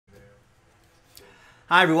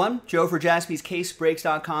Hi everyone, Joe for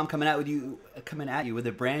JaspysCaseBreaks.com coming at you with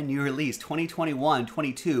a brand new release,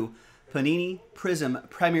 2021-22 Panini Prizm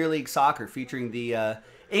Premier League Soccer featuring the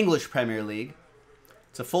English Premier League.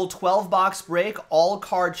 It's a full 12-box break, all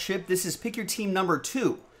card ship. This is pick your team number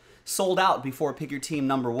 2, sold out before pick your team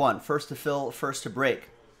number 1. First to fill, first to break.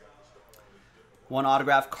 One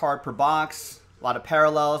autographed card per box, a lot of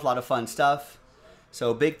parallels, a lot of fun stuff.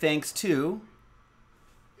 So big thanks to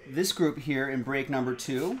this group here in break number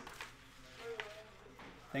 2.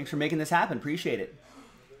 Thanks for making this happen. Appreciate it.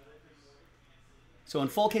 So in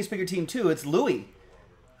full case pick your team 2, it's Louis,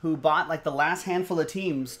 who bought like the last handful of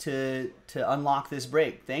teams to unlock this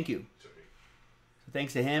break. Thank you. So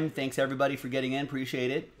thanks to him. Thanks everybody for getting in. Appreciate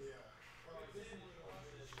it.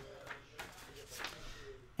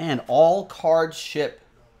 And all cards ship.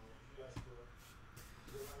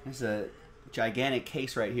 There's a gigantic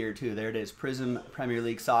case right here too. There it is. Prizm Premier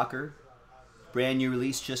League Soccer. Brand new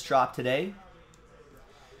release just dropped today.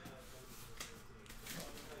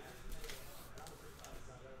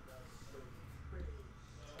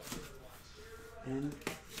 And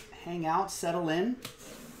hang out, settle in.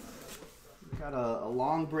 We've got a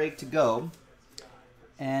long break to go.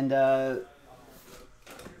 And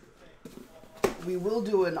we will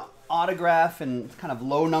do an autograph and kind of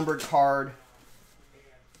low numbered card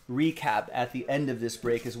recap at the end of this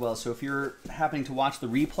break as well. So if you're happening to watch the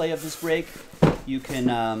replay of this break, you can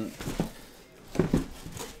if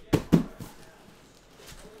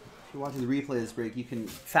you're watching the replay of this break, you can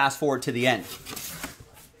fast forward to the end.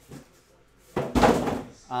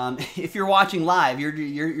 If you're watching live,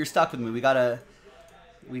 you're stuck with me. We gotta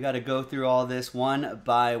go through all this one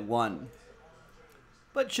by one,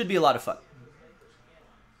 but it should be a lot of fun.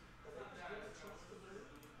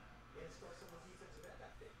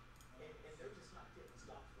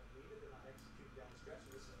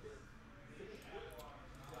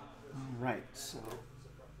 All right, so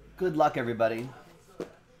good luck, everybody.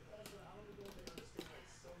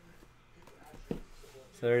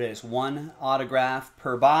 So there it is, one autograph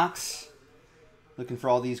per box. Looking for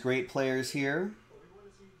all these great players here.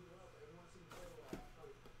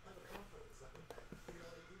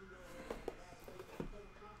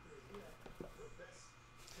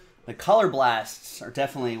 The color blasts are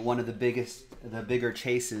definitely one of the bigger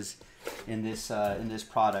chases in this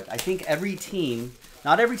product. I think every team,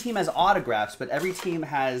 not every team has autographs, but every team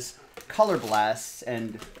has color blasts,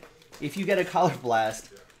 and if you get a color blast,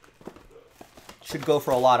 should go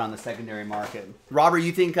for a lot on the secondary market. Robert,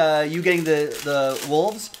 you think you getting the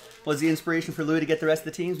Wolves was the inspiration for Louis to get the rest of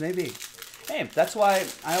the teams? Maybe. Hey, that's why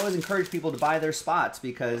I always encourage people to buy their spots,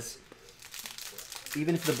 because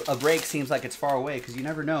even if a break seems like it's far away, because you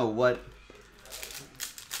never know what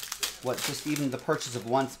just even the purchase of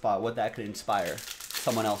one spot, what that could inspire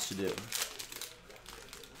someone else to do.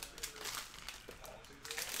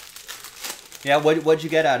 Yeah, what'd you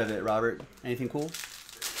get out of it, Robert? Anything cool?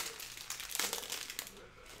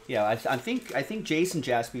 Yeah, I think Jason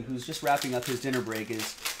Jaspy, who's just wrapping up his dinner break,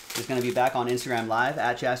 is going to be back on Instagram Live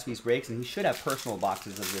at Jaspy's Breaks, and he should have personal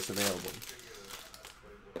boxes of this available.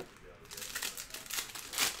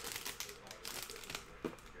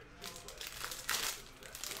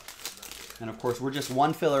 And of course, we're just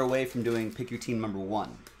one filler away from doing pick your team number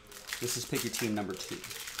 1. This is pick your team number 2,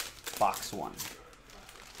 box 1.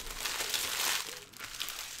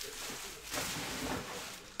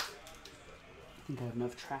 I think I have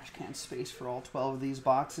enough trash can space for all 12 of these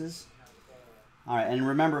boxes. All right, and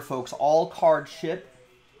remember, folks, all cards ship.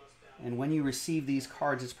 And when you receive these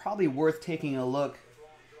cards, it's probably worth taking a look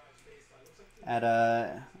at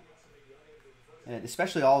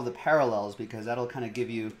especially all of the parallels, because that'll kind of give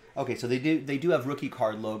you. Okay, so they do have rookie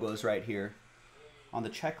card logos right here. On the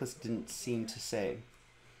checklist, didn't seem to say.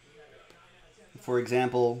 For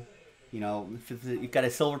example, you know, if you've got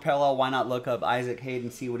a silver parallel, why not look up Isaac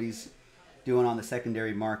Hayden, see what he's doing on the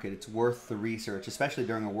secondary market? It's worth the research, especially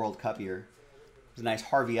during a World Cup year. There's a nice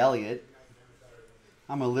Harvey Elliott.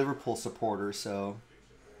 I'm a Liverpool supporter, so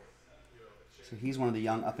he's one of the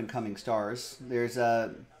young up-and-coming stars. There's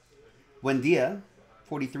Buendia,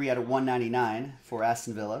 43 out of 199 for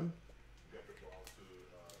Aston Villa.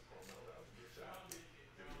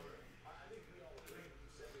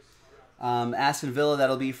 Aston Villa,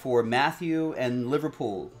 that'll be for Matthew, and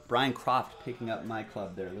Liverpool. Brian Croft picking up my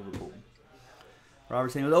club there, Liverpool.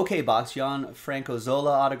 Robert saying, okay, box. John Franco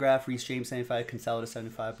Zola autograph, Reece James 75, Cancelo to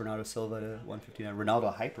 75, Bernardo Silva to 159,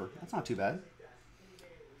 Ronaldo Hyper. That's not too bad.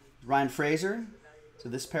 Ryan Fraser. So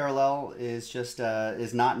this parallel is just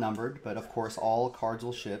is not numbered, but of course all cards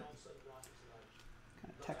will ship.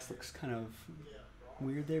 Text looks kind of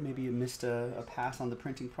weird there. Maybe you missed a pass on the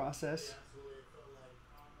printing process.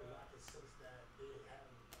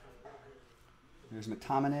 There's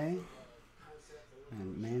McTominay.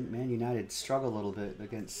 And Man United struggled a little bit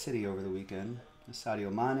against City over the weekend.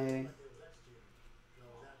 Sadio Mane.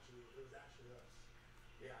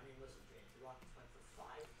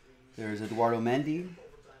 There's Eduardo Mendy.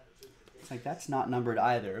 It's like that's not numbered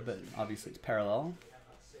either, but obviously it's parallel.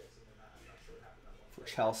 For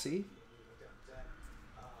Chelsea.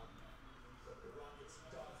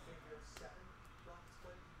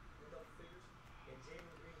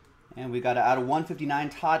 And we got out of 159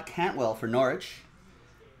 Todd Cantwell for Norwich.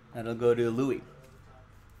 That'll go to Louis.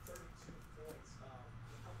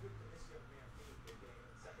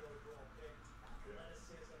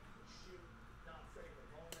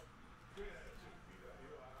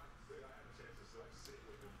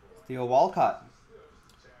 Theo Walcott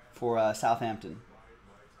for Southampton.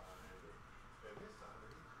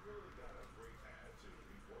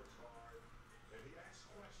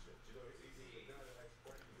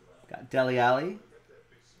 Got Dele Alli,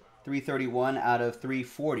 331 out of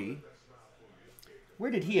 340. Where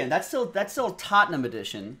did he end? That's still Tottenham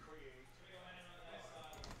edition.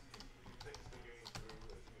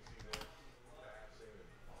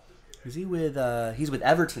 Is he with? He's with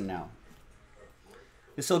Everton now.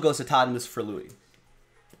 This still goes to Tottenham. This is for Louis.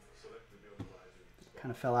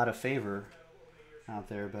 Kind of fell out of favor out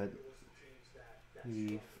there, but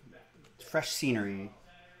the fresh scenery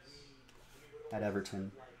at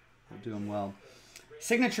Everton. They're doing well.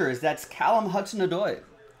 Signatures, that's Callum Hudson-Odoi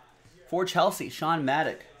for Chelsea. Sean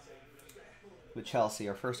Maddock with Chelsea,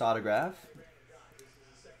 our first autograph.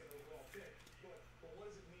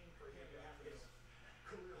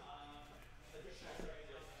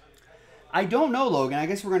 I don't know, Logan. I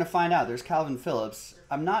guess we're going to find out. There's Calvin Phillips.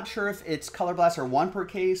 I'm not sure if it's Color Blaster 1 per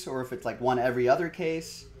case or if it's like 1 every other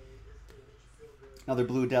case. Another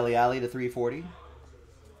blue Dele Alli to 340.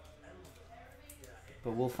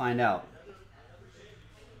 But we'll find out.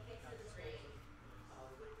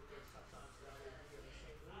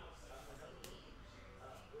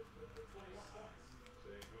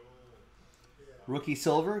 Rookie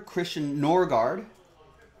silver, Christian Norgard.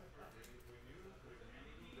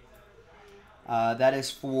 That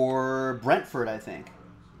is for Brentford, I think.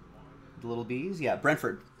 The little bees? Yeah,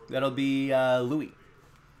 Brentford. That'll be Louis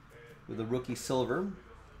with a rookie silver.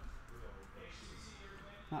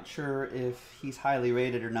 Not sure if he's highly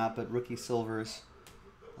rated or not, but rookie silvers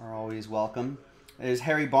are always welcome. There's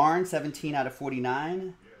Harry Barnes, 17 out of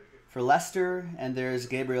 49 for Leicester. And there's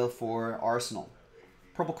Gabriel for Arsenal.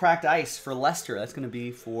 Purple Cracked Ice for Leicester. That's going to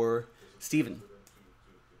be for Steven.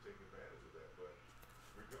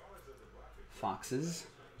 Foxes.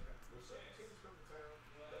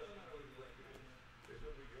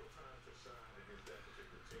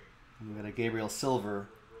 And we got a Gabriel Silver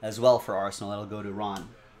as well for Arsenal. That'll go to Ron.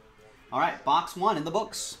 All right, box 1 in the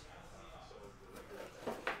books.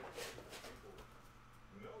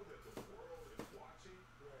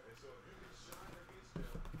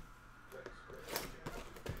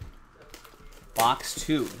 Box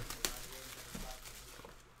 2.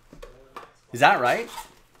 Is that right?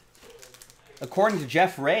 According to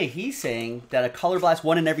Jeff Ray, he's saying that a Color Blast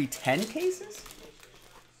 1 in every 10 cases?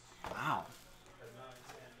 Wow.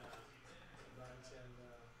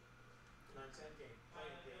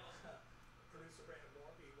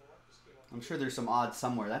 I'm sure there's some odds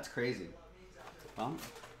somewhere. That's crazy. Well,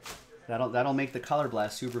 that'll make the Color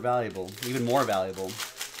Blast super valuable, even more valuable.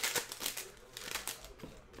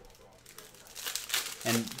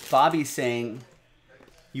 And Bobby's saying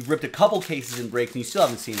you've ripped a couple cases in break and you still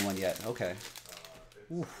haven't seen one yet. Okay.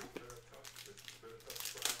 Oof.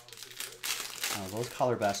 Oh, those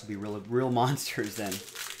Color Blasts will be real monsters then.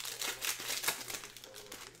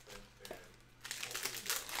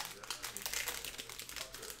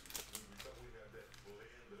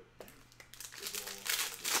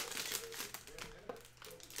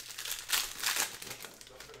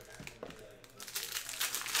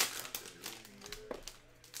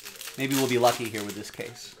 Maybe we'll be lucky here with this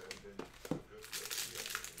case.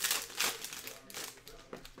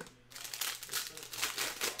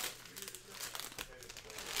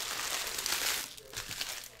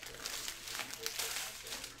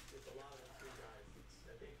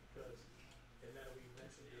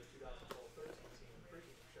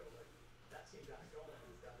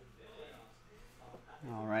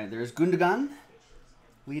 All right, there's Gundogan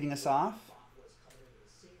leading us off.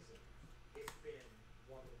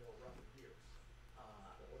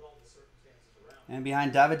 And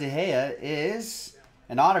behind David De Gea is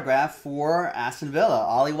an autograph for Aston Villa,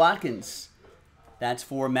 Ollie Watkins. That's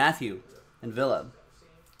for Matthew and Villa.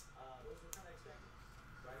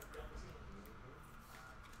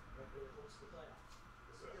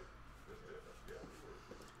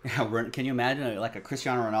 Yeah, can you imagine like a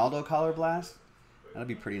Cristiano Ronaldo color blast? That'd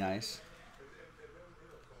be pretty nice.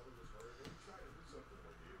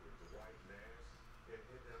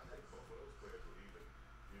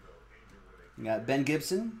 We got Ben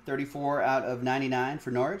Gibson, 34 out of 99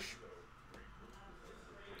 for Norwich.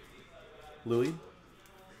 Louis.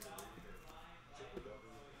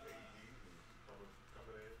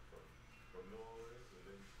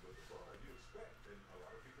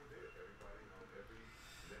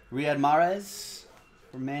 Riyad Mahrez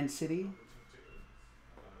for Man City.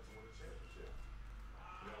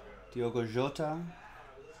 Diogo Jota.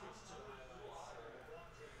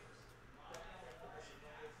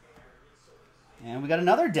 And we got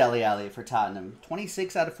another Dele Alli for Tottenham.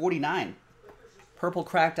 26 out of 49. Purple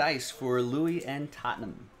cracked ice for Louis and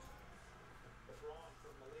Tottenham.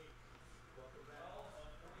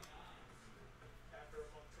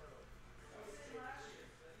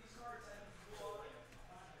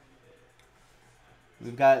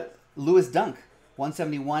 We've got Lewis Dunk.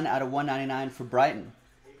 171 out of 199 for Brighton.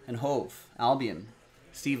 And Hove. Albion.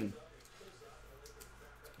 Steven.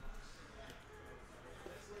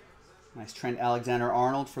 Nice Trent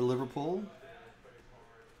Alexander-Arnold for Liverpool.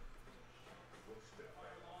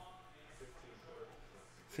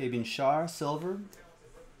 Fabian Schär, silver.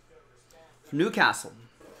 For Newcastle.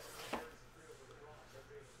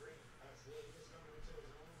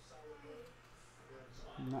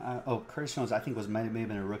 Oh, Curtis Jones, I think may have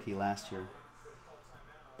been a rookie last year.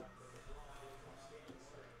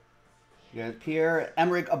 You got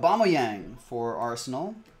Pierre-Emerick Aubameyang for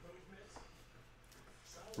Arsenal.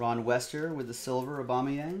 Ron Wester with the silver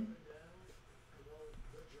Aubameyang.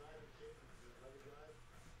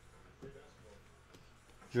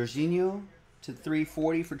 Jorginho to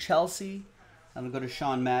 340 for Chelsea. I'm going to go to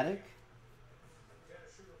Sean Maddock.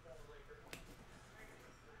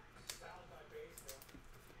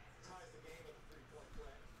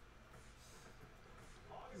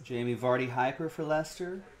 Jamie Vardy Hyper for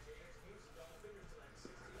Leicester.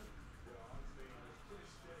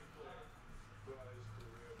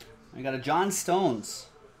 We got a John Stones.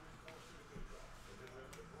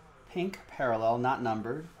 Pink parallel, not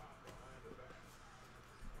numbered.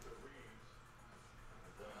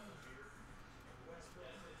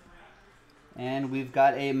 And we've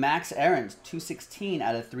got a Max Aarons, 216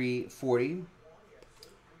 out of 340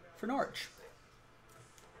 for Norwich.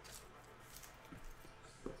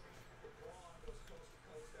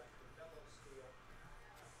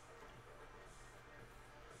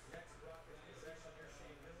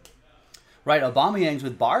 Right, Aubameyang's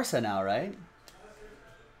with Barca now, right?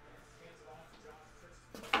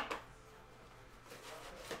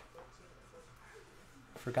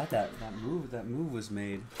 Forgot that move was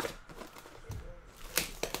made.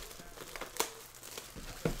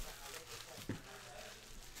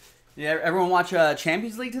 Yeah, everyone watch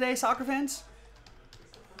Champions League today, soccer fans?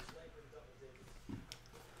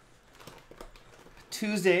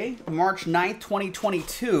 Tuesday, March 9th,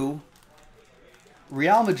 2022,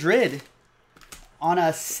 Real Madrid on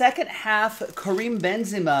a second half Karim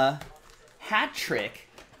Benzema hat trick.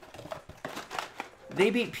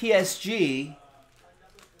 They beat PSG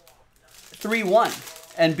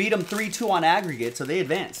 3-1 and beat them 3-2 on aggregate, so they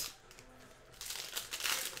advance.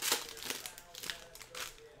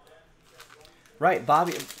 Right,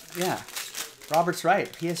 Bobby. Yeah, Robert's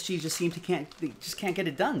right. PSG just can't get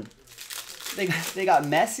it done. They got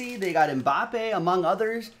Messi, they got Mbappe, among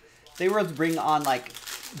others. They were able to bring on like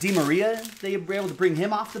Di Maria. They were able to bring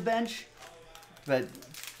him off the bench, but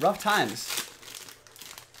rough times.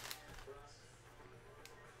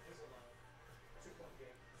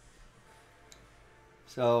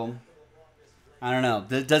 So I don't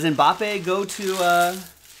know. Does Mbappe go to?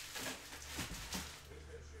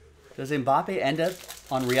 Does Mbappe end up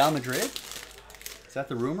on Real Madrid? Is that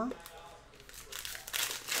the rumor?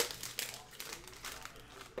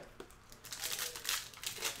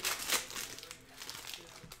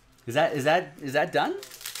 Is that done?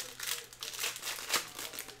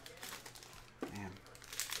 Man.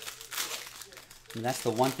 I mean, that's the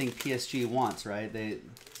one thing PSG wants, right?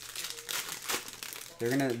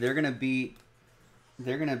 They're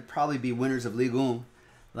gonna probably be winners of Ligue 1,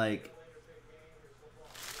 like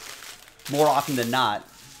more often than not.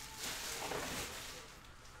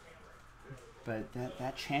 But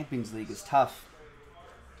that Champions League is tough.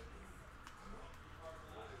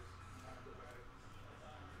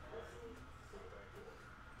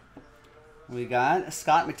 We got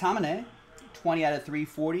Scott McTominay, 20 out of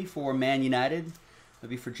 340 for Man United. That'll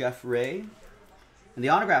be for Jeff Ray. And the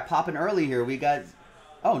autograph popping early here. We got,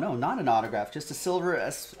 oh no, not an autograph, just a silver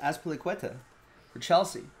Azpilicueta for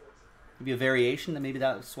Chelsea. Maybe a variation, that maybe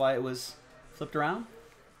that's why it was flipped around.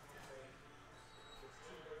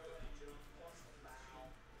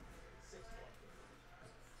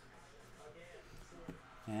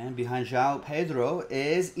 And behind João Pedro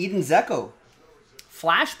is Eden Dzeko.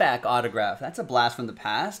 Flashback autograph. That's a blast from the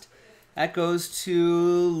past. That goes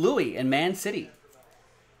to Louis in Man City.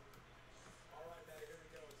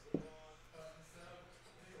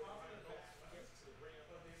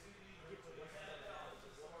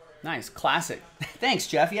 Nice, classic. Thanks,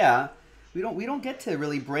 Jeff. Yeah, we don't get to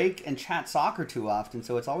really break and chat soccer too often,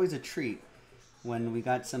 so it's always a treat when we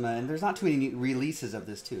got some. And there's not too many releases of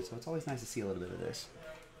this too, so it's always nice to see a little bit of this.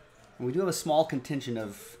 And we do have a small contingent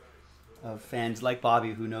of fans like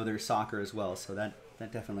Bobby who know their soccer as well, so that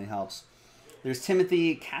definitely helps. There's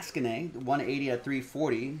Timothy Cascanet, 180 at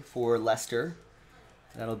 340 for Leicester.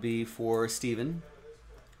 That'll be for Steven.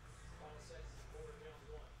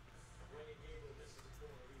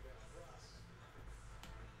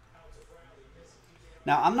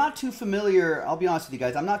 Now, I'm not too familiar, I'll be honest with you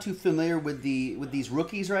guys, I'm not too familiar with these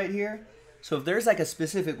rookies right here. So if there's like a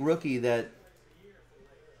specific rookie that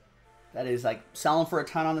is like selling for a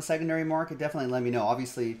ton on the secondary market, definitely let me know.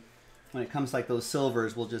 Obviously, when it comes to like those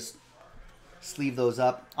silvers, we'll just sleeve those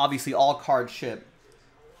up. Obviously, all cards ship.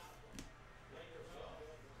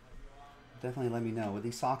 Definitely let me know. With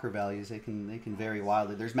these soccer values, they can vary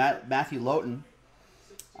wildly. There's Matthew Lowton,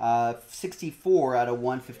 64 out of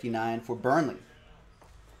 159 for Burnley.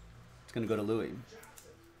 It's going to go to Louis.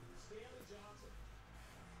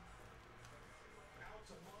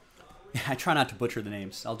 Yeah, I try not to butcher the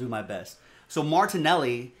names. I'll do my best. So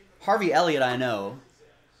Martinelli, Harvey Elliott I know.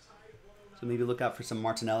 So maybe look out for some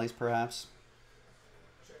Martinellis perhaps.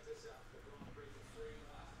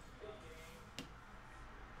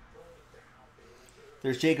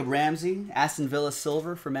 There's Jacob Ramsey, Aston Villa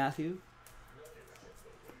silver for Matthew.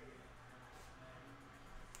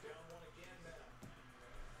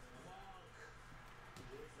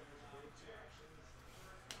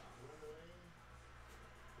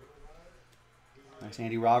 Nice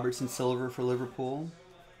Andy Robertson silver for Liverpool.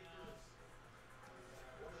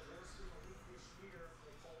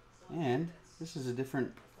 And this is a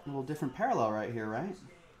little different parallel right here, right?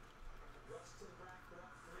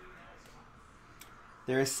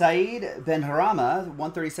 There's Saeed Benrahma,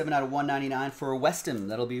 137 out of 199 for West Ham.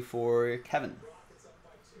 That'll be for Kevin.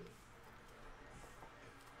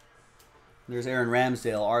 There's Aaron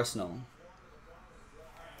Ramsdale, Arsenal.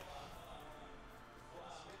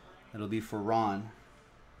 That'll be for Ron.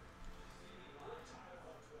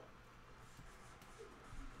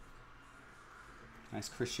 Nice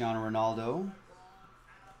Cristiano Ronaldo.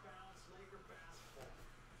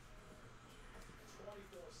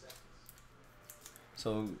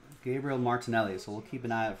 So Gabriel Martinelli. So we'll keep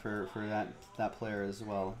an eye out for that player as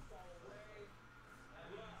well.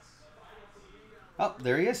 Oh,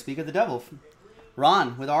 there he is. Speak of the devil.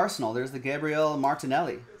 Ron with Arsenal. There's the Gabriel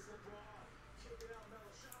Martinelli.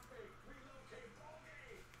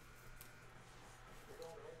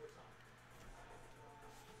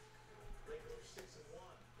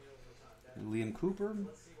 Liam Cooper.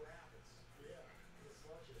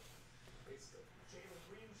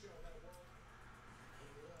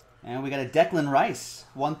 And we got a Declan Rice,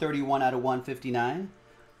 131 out of 159.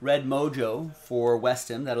 Red Mojo for West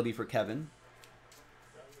Ham. That'll be for Kevin.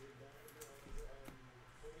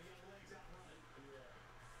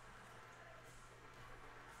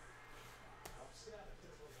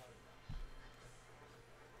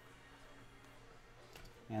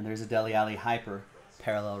 And there's a Dele Alli Hyper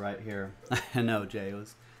parallel right here. I know, Jay. It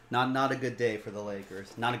was not a good day for the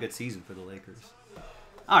Lakers. Not a good season for the Lakers.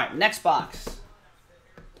 All right, next box.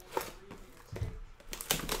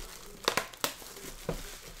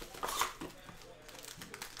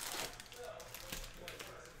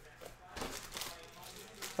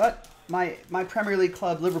 But my Premier League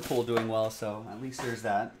club, Liverpool, doing well, so at least there's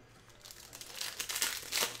that.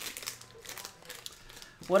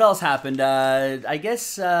 What else happened? I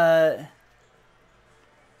guess, yeah,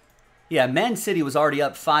 Man City was already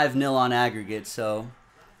up 5-0 on aggregate, so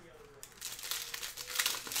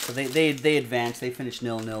they advanced. They finished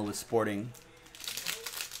 0-0 with Sporting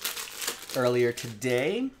earlier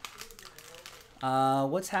today.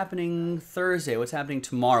 What's happening Thursday? What's happening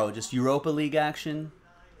tomorrow? Just Europa League action?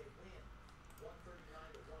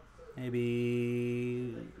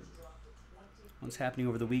 Maybe what's happening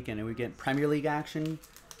over the weekend? And we get Premier League action?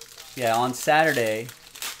 Yeah, on Saturday,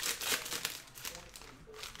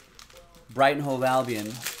 Brighton Hove Albion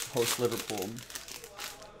hosts Liverpool.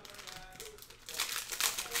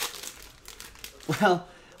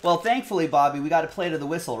 Well, thankfully, Bobby, we got to play to the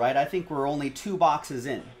whistle, right? I think we're only 2 boxes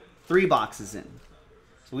in. 3 boxes in.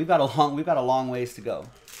 So we've got a long ways to go.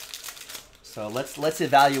 So let's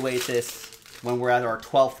evaluate this when we're at our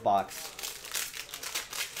 12th box.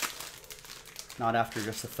 Not after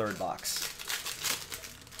just the 3rd box.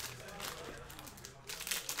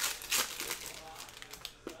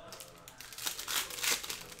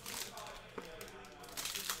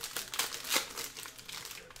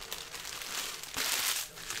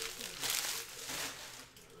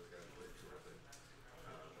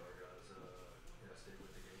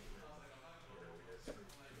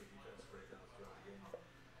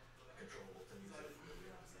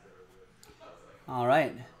 All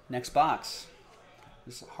right, next box.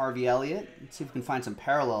 This is Harvey Elliott. Let's see if we can find some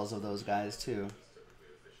parallels of those guys too.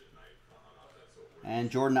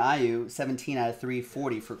 And Jordan Ayew, 17 out of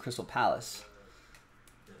 340 for Crystal Palace.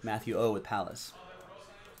 Matthew O with Palace.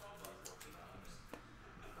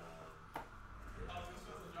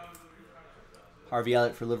 Harvey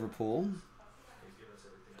Elliott for Liverpool.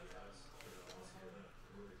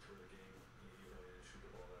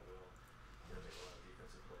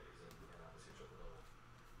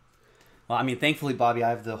 Well, I mean, thankfully, Bobby, I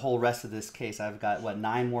have the whole rest of this case. I've got, what,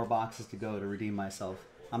 9 more boxes to go to redeem myself.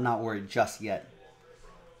 I'm not worried just yet.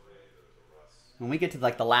 When we get to,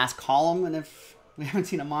 like, the last column, and if we haven't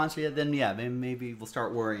seen a monster yet, then, yeah, maybe we'll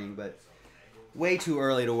start worrying. But way too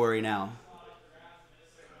early to worry now.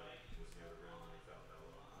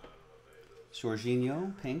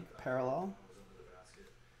 Jorginho, pink, parallel.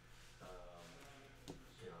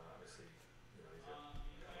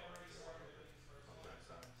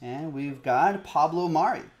 And we've got Pablo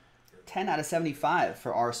Mari, 10 out of 75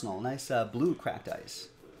 for Arsenal. Nice blue cracked ice.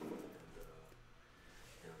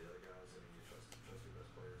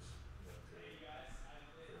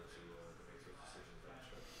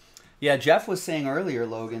 Yeah, Jeff was saying earlier,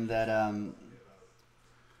 Logan, that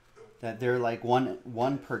that they're like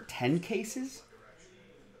one per 10 cases.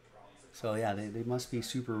 So yeah, they must be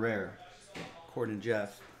super rare, according to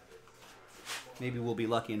Jeff. Maybe we'll be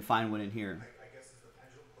lucky and find one in here.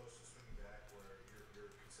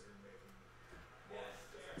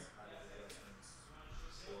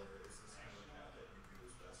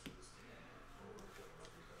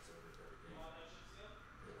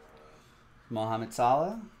 Mohamed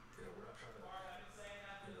Salah.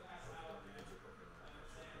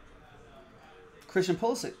 Christian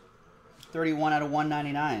Pulisic, 31 out of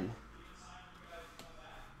 199.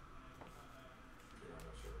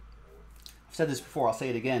 I've said this before, I'll say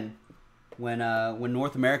it again. When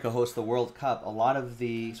North America hosts the World Cup, a lot of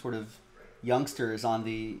the sort of youngsters on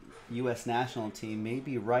the U.S. national team may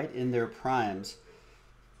be right in their primes.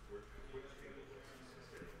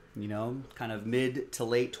 You know, kind of mid to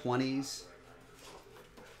late 20s.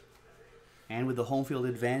 And with the home field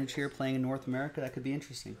advantage here, playing in North America, that could be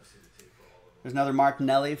interesting. There's another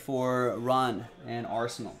Martinelli for Ron and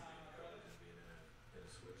Arsenal.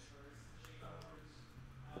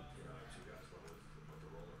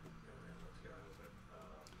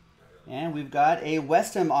 And we've got a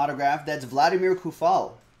West Ham autograph. That's Vladimir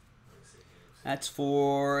Kufal. That's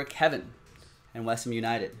for Kevin and West Ham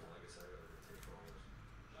United.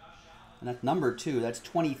 And that's number 2. That's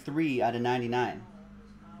 23 out of 99.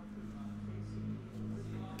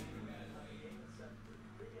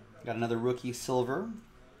 Got another rookie silver.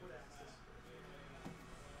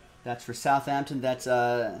 That's for Southampton. That's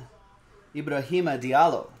Ibrahima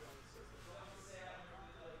Diallo.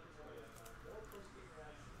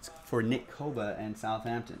 It's for Nick Koba and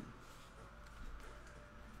Southampton.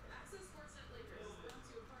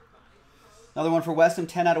 Another one for West Ham,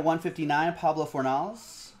 10 out of 159. Pablo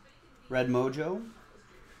Fornals. Red Mojo.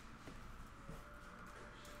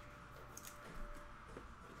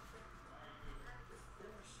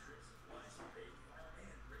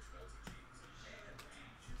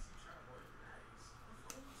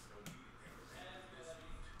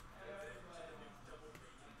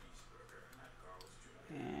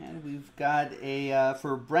 We've got a,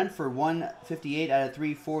 for Brentford, 158 out of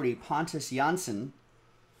 340, Pontus Jansson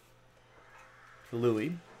for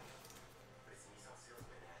Louis.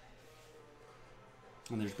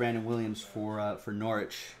 And there's Brandon Williams for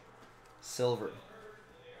Norwich, silver.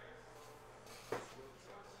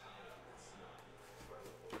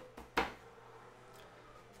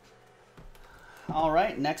 All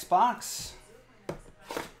right, next box.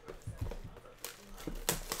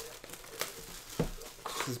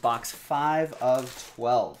 This is box 5 of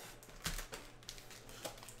 12.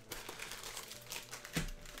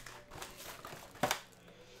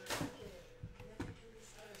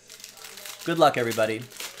 Good luck, everybody.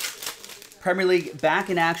 Premier League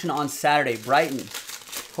back in action on Saturday. Brighton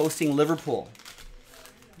hosting Liverpool.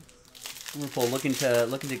 Liverpool looking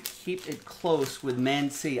to keep it close with Man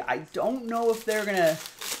City. I don't know if they're gonna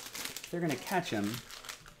catch him.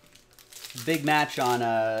 Big match on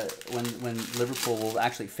when Liverpool will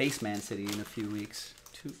actually face Man City in a few weeks.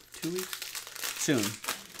 Two weeks? Soon.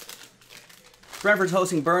 Brentford's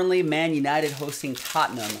hosting Burnley. Man United hosting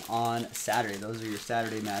Tottenham on Saturday. Those are your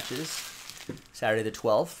Saturday matches. Saturday the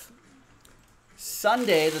 12th.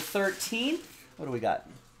 Sunday the 13th. What do we got?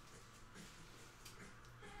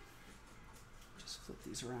 Just flip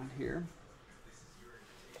these around here.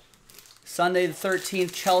 Sunday the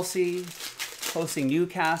 13th, Chelsea hosting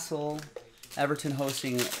Newcastle. Everton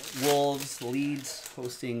hosting Wolves. Leeds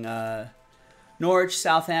hosting Norwich.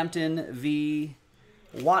 Southampton v.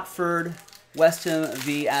 Watford. West Ham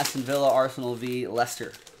v. Aston Villa. Arsenal v.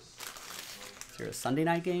 Leicester. Is there a Sunday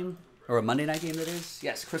night game? Or a Monday night game, that is?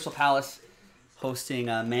 Yes, Crystal Palace hosting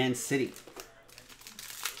Man City.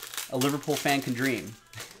 A Liverpool fan can dream.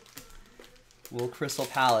 Will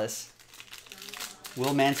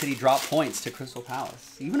Man City drop points to Crystal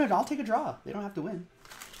Palace? Even if I'll take a draw. They don't have to win.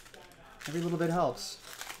 Every little bit helps.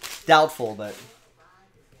 Doubtful, but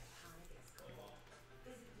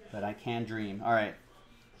I can dream. All right.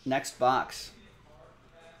 Next box.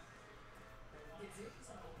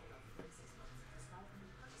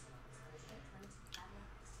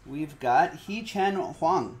 We've got He Chen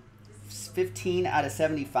Huang, 15 out of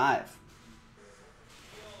 75.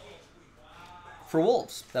 For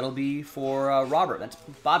Wolves. That'll be for Robert. That's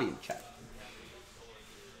Bobby in the chat.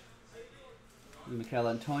 Michael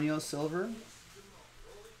Antonio, silver.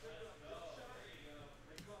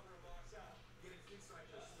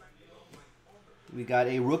 We got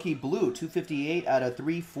a rookie blue, 258 out of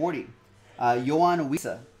 340. Yohan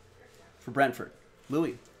Wissa for Brentford.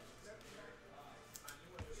 Louis.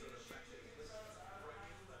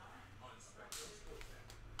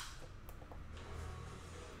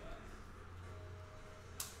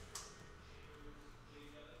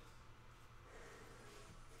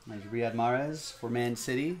 There's Riyad Mahrez for Man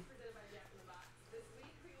City.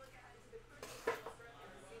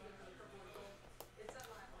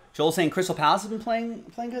 Joel saying Crystal Palace has been playing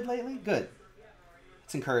good lately? Good.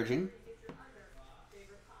 It's encouraging.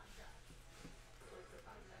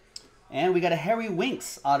 And we got a Harry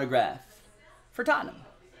Winks autograph for Tottenham.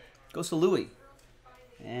 Goes to Louis.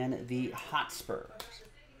 And the Hotspurs.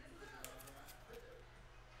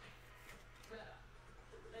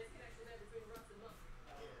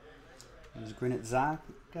 There's Granit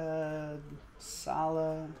Xhaka,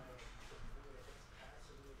 Salah.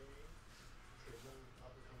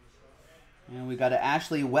 And we got an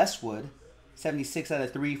Ashley Westwood, 76 out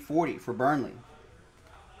of 340 for Burnley.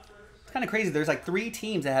 It's kind of crazy. There's like 3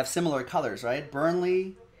 teams that have similar colors, right?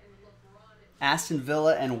 Burnley, Aston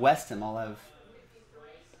Villa, and West Ham all have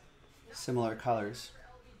similar colors.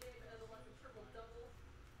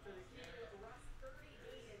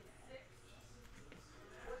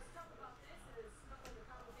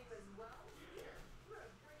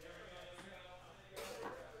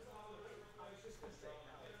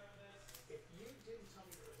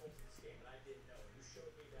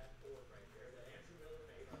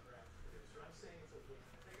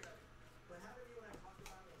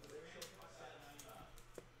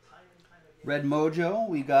 Red Mojo,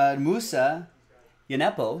 we got Musa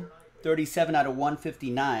Yanepo, 37 out of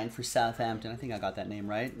 159 for Southampton. I think I got that name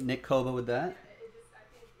right. Nick Koba with that.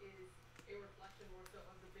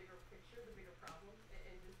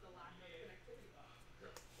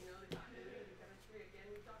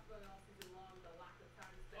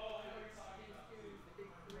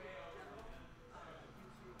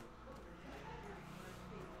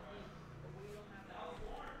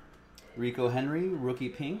 Rico Henry, rookie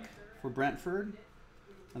pink for Brentford.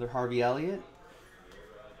 Another Harvey Elliott.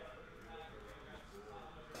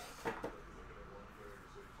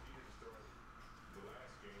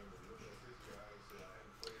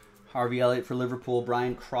 Harvey Elliott for Liverpool.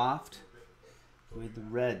 Brian Croft with the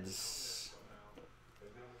Reds.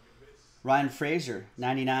 Ryan Fraser,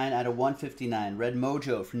 99 out of 159. Red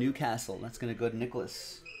Mojo for Newcastle. That's going to go to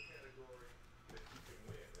Nicholas.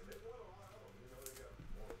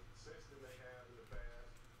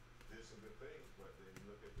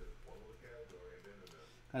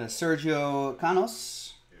 Sergio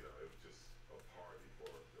Canos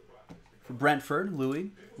for Brentford,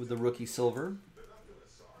 Louis, with the rookie silver.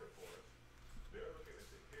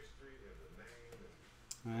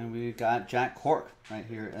 And we got Jack Cork right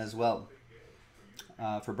here as well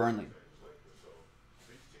for Burnley.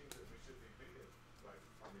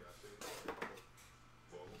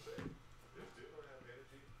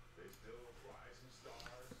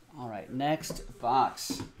 All right, next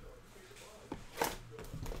box.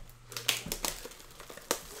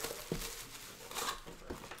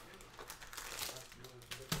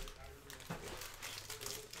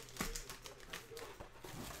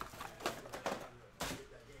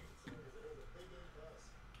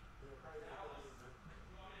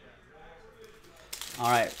 All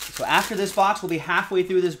right, so after this box, we'll be halfway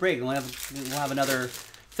through this break. We'll have another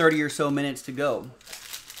 30 or so minutes to go.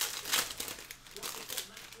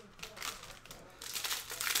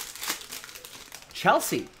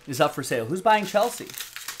 Chelsea is up for sale. Who's buying Chelsea?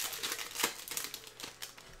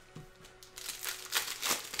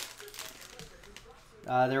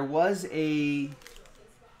 There was a...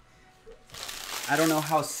 I don't know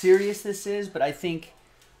how serious this is, but I think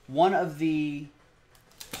one of the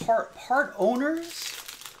part owners,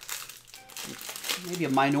 maybe a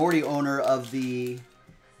minority owner of the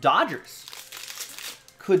Dodgers,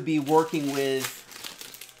 could be working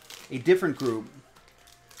with a different group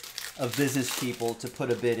of business people to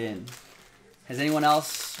put a bid in. Has anyone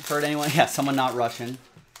else heard anyone? Yeah, someone not Russian.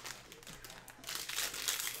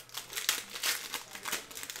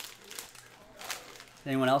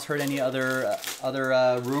 Anyone else heard any other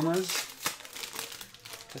rumors?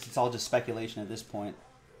 I guess it's all just speculation at this point.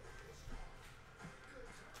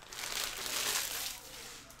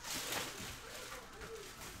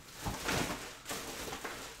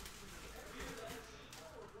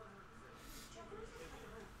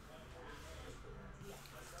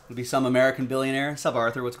 It'll be some American billionaire. What's up,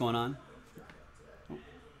 Arthur? What's going on?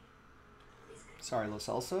 Sorry, Lo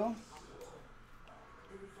Celso.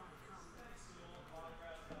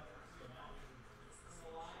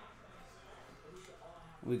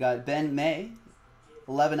 We got Ben May,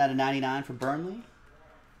 11 out of 99 for Burnley.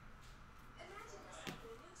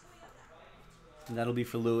 And that'll be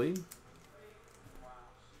for Louis.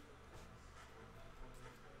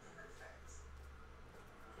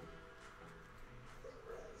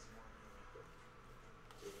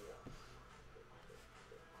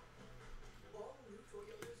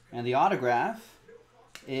 And the autograph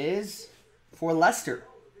is for Leicester.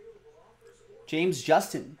 James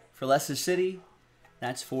Justin for Leicester City.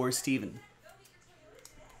 That's for Steven.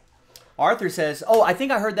 Arthur says, oh, I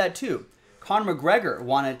think I heard that too. Conor McGregor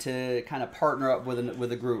wanted to kind of partner up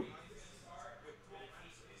with a group.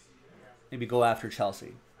 Maybe go after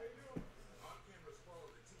Chelsea.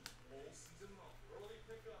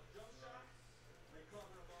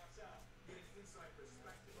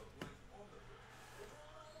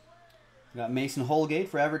 We got Mason Holgate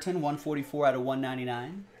for Everton, 144 out of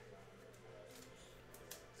 199.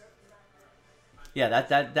 Yeah,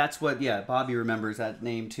 that's what. Yeah, Bobby remembers that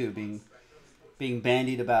name too, being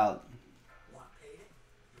bandied about.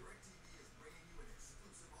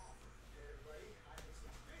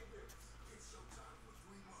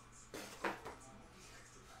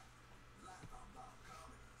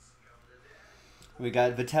 We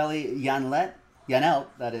got Vitaly Janelt,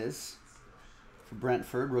 that is, for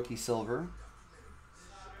Brentford, rookie silver.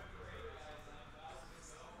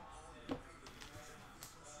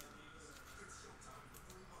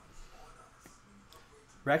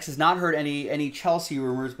 Rex has not heard any Chelsea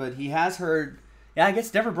rumors, but he has heard. Yeah, I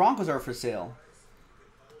guess Denver Broncos are for sale.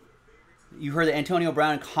 You heard that Antonio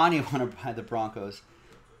Brown and Kanye want to buy the Broncos.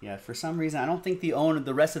 Yeah, for some reason, I don't think the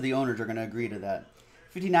rest of the owners are going to agree to that.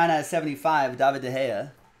 59 out of 75, David De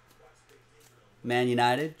Gea. Man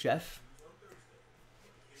United, Jeff.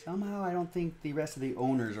 Somehow, I don't think the rest of the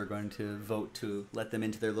owners are going to vote to let them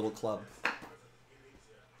into their little club.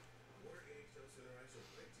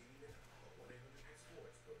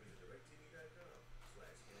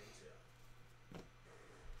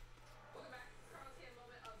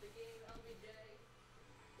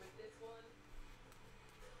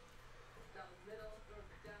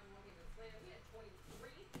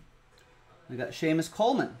 We got Seamus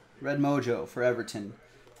Coleman, Red Mojo for Everton.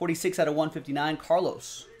 46 out of 159,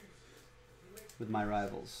 Carlos with my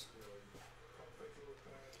rivals.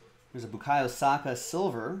 There's a Bukayo Saka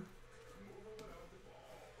silver.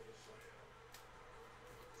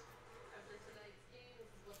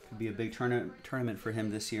 Could be a big tournament for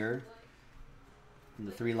him this year. And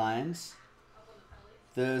the Three Lions.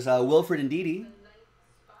 There's Wilfred Ndidi,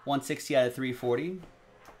 160 out of 340.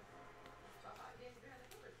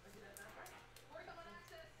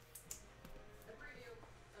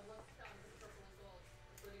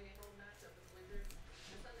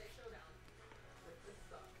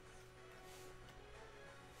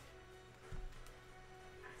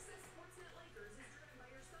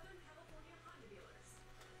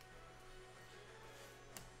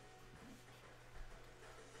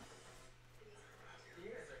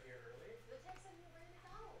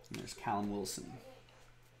 There's Callum Wilson.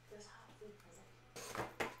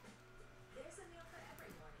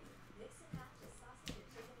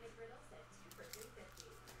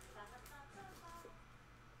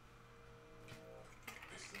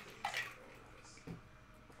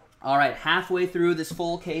 All right, halfway through this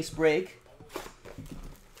full case break.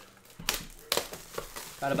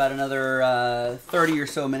 Got about another 30 or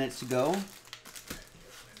so minutes to go.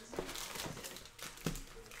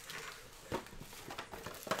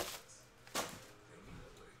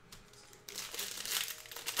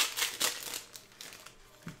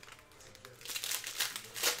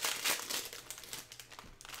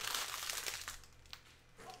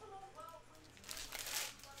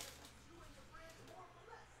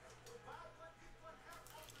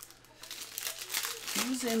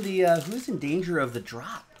 Who's in danger of the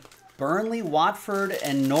drop? Burnley, Watford,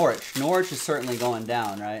 and Norwich. Norwich is certainly going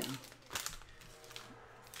down, right?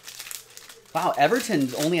 Wow, Everton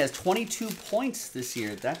only has 22 points this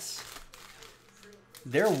year.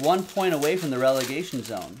 They're 1 point away from the relegation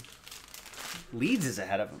zone. Leeds is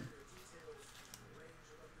ahead of them.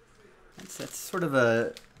 That's sort of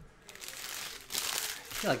a...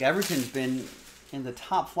 I feel like Everton's been in the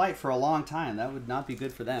top flight for a long time. That would not be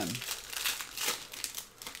good for them.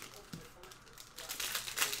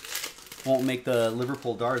 Won't make the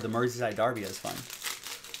Liverpool Derby, the Merseyside Derby, as fun.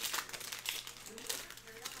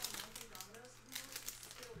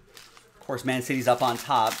 Of course, Man City's up on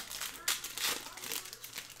top.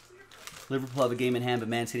 Liverpool have a game in hand, but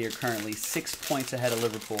Man City are currently 6 points ahead of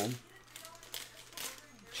Liverpool.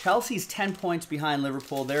 Chelsea's 10 points behind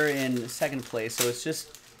Liverpool. They're in second place, so it's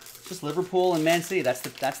just Liverpool and Man City. That's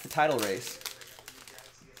the title race.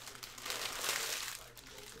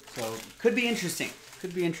 So could be interesting.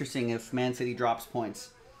 Could be interesting if Man City drops points.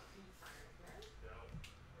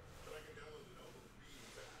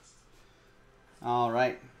 All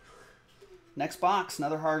right. Next box,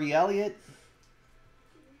 another Harvey Elliott.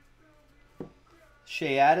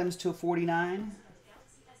 Shea Adams to 49.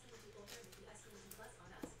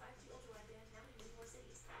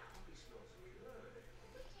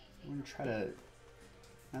 We're going to try to,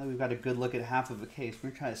 now that we've got a good look at half of a case, we're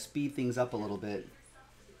going to try to speed things up a little bit.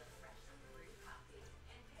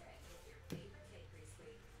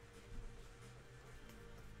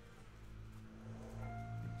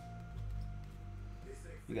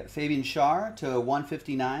 We got Fabian Schär to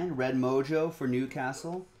 159, Red Mojo for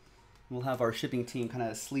Newcastle. We'll have our shipping team kind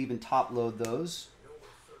of sleeve and top load those.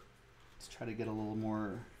 Let's try to get a little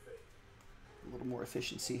more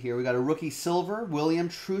efficiency here. We got a rookie silver, William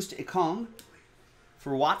Troost Ekong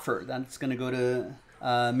for Watford. That's going to go to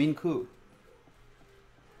Minku.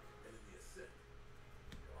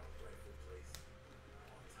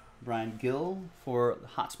 Brian Gill for the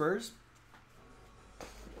Hotspurs.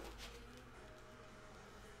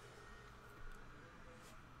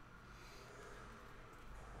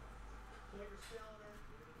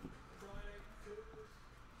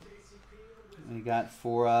 We got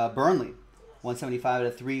for Burnley, 175 out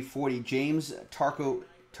of 340. James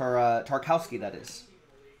Tarkowski, that is.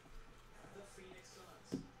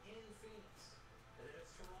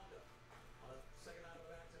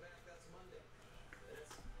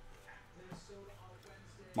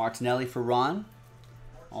 Martinelli for Ron.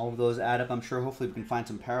 All of those add up. I'm sure hopefully we can find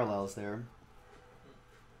some parallels there.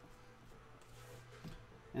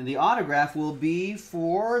 And the autograph will be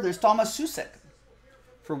for, there's Thomas Susek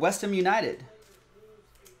for West Ham United.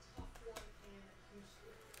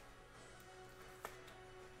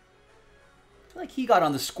 I feel like he got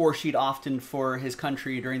on the score sheet often for his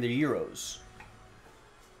country during the Euros.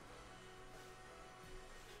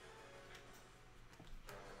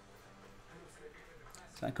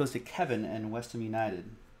 So that goes to Kevin and West Ham United.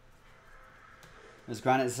 There's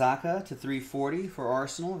Granit Xhaka to 340 for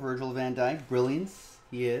Arsenal. Virgil van Dijk, brilliant.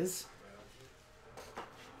 He is.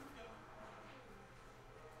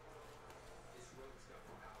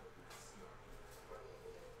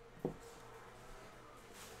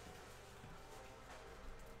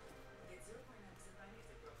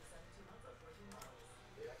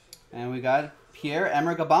 And we got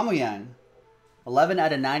Pierre-Emerick Aubameyang, 11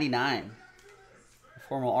 out of 99. The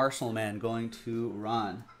former Arsenal man going to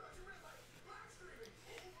Ron.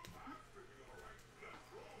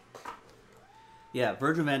 Yeah,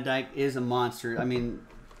 Virgil van Dijk is a monster. I mean,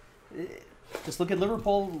 just look at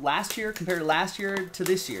Liverpool last year compared to last year to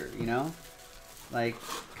this year, you know? Like,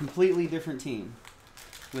 completely different team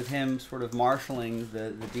with him sort of marshalling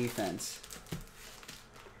the defense.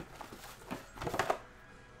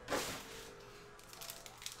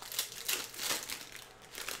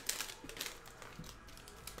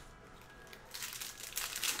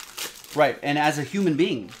 Right, and as a human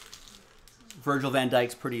being, Virgil van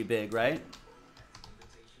Dijk's pretty big, right?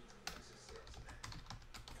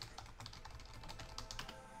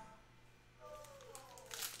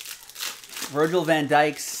 Virgil van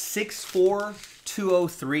Dijk, 6'4",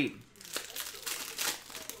 203.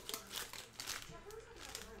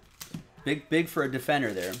 Big for a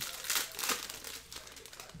defender there.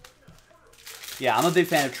 Yeah, I'm a big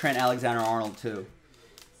fan of Trent Alexander-Arnold too.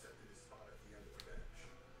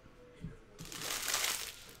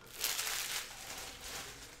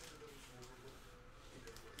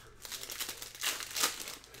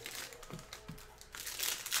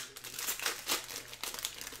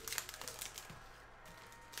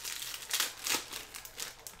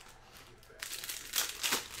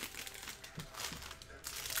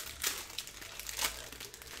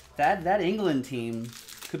 That England team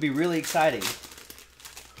could be really exciting.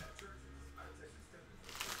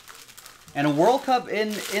 And a World Cup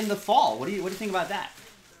in the fall. What do you think about that?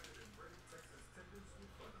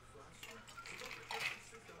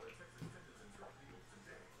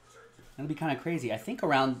 That'd be kind of crazy. I think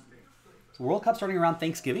around the World Cup starting around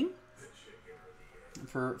Thanksgiving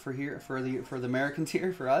for the Americans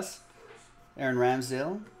here, for us. Aaron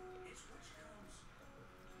Ramsdale.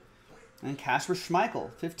 And Kasper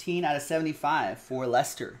Schmeichel, 15 out of 75 for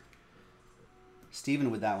Leicester.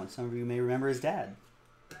 Steven with that one. Some of you may remember his dad.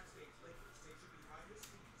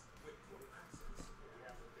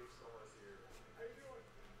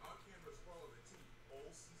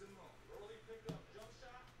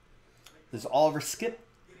 There's Oliver Skip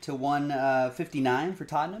to 159 for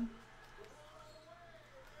Tottenham.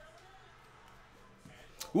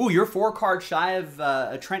 Ooh, you're 4 cards shy of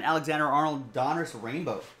a Trent Alexander-Arnold Donruss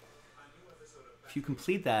Rainbow. If you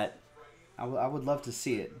complete that, I would love to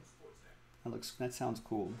see it. That sounds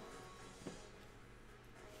cool.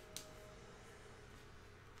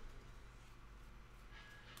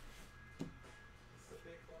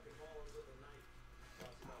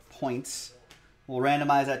 Points. We'll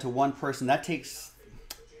randomize that to one person. That takes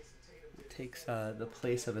the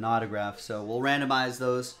place of an autograph. So we'll randomize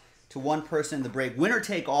those to one person in the break. Winner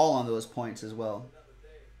take all on those points as well.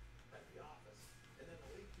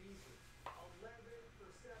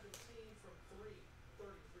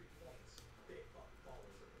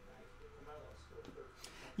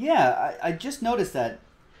 Yeah, I just noticed that.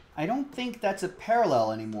 I don't think that's a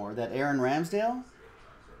parallel anymore, that Aaron Ramsdale.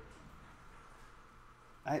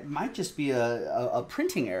 It might just be a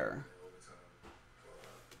printing error.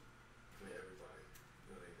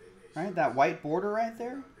 Right, that white border right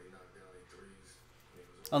there.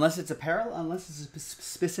 Unless it's a parallel, unless it's a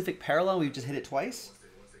specific parallel, we've just hit it twice.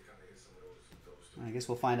 I guess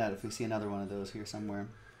we'll find out if we see another one of those here somewhere.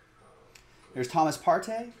 There's Thomas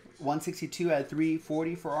Partey, 162 out of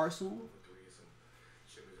 340 for Arsenal.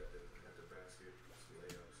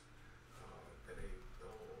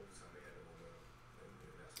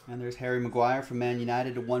 And there's Harry Maguire from Man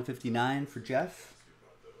United to 159 for Jeff.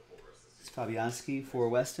 It's Fabianski for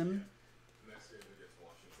West Ham.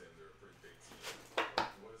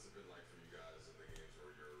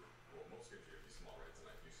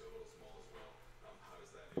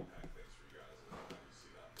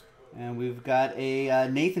 And we've got a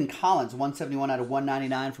Nathan Collins, 171 out of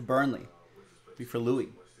 199 for Burnley. Be for Louis.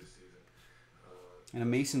 And a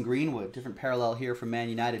Mason Greenwood, different parallel here from Man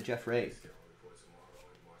United, Jeff Ray.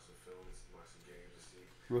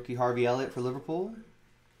 Rookie Harvey Elliott for Liverpool.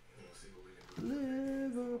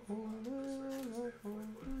 Liverpool.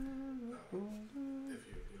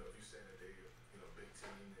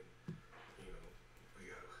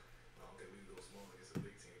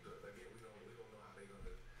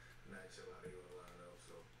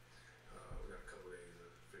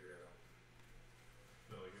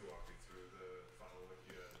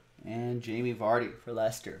 And Jamie Vardy for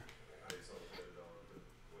Leicester.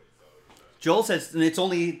 Joel says it's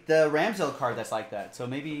only the Ramsdale card that's like that, so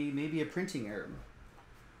maybe a printing error.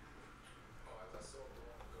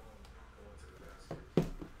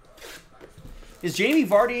 Is Jamie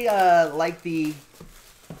Vardy like the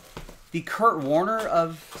Kurt Warner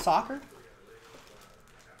of soccer?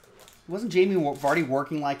 Wasn't Jamie Vardy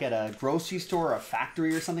working like at a grocery store or a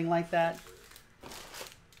factory or something like that?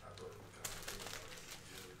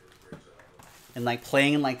 And like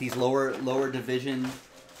playing in like these lower division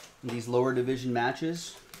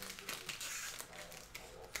matches.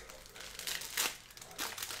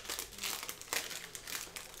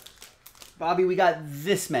 Bobby, we got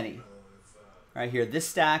this many right here. This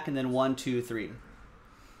stack and then 1, 2, 3.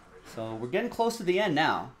 So we're getting close to the end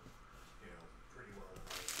now.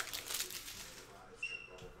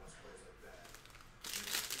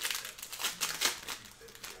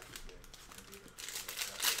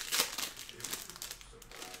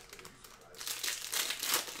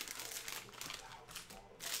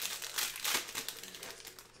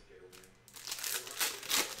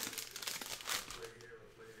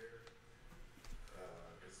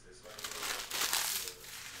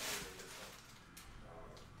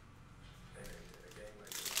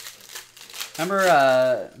 Remember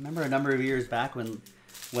a number of years back when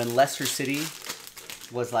Leicester City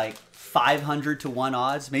was like 500 to 1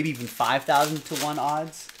 odds, maybe even 5,000 to 1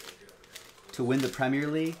 odds to win the Premier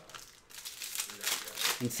League.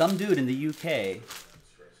 And some dude in the UK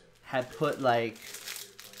had put like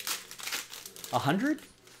 100,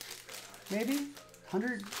 maybe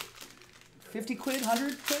 150 quid,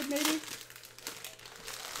 100 quid maybe,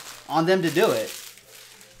 on them to do it.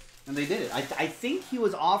 And they did it. I think he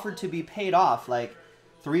was offered to be paid off like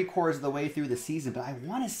 3/4 of the way through the season. But I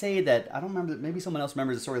want to say that, I don't remember, maybe someone else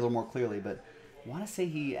remembers the story a little more clearly, but I want to say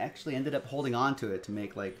he actually ended up holding on to it to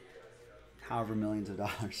make like however millions of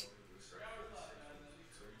dollars.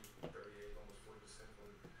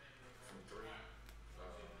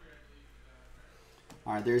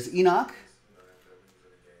 All right, there's Enoch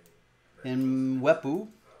in Wepu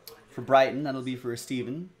for Brighton. That'll be for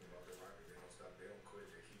Steven.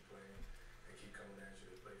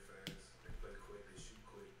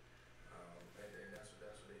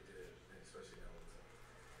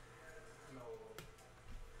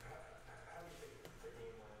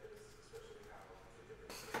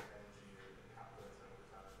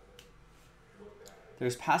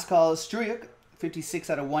 There's Pascal Struyck, 56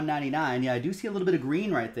 out of 199. Yeah, I do see a little bit of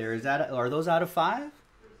green right there. Are those out of 5?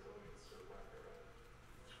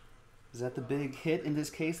 Is that the big hit in this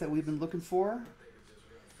case that we've been looking for?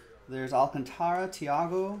 There's Alcantara,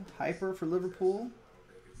 Thiago, Hyper for Liverpool.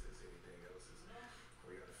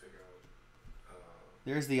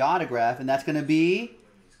 There's the autograph, and that's going to be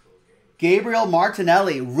Gabriel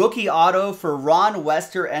Martinelli, rookie auto for Ron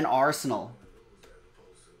Wester and Arsenal.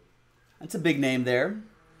 That's a big name there.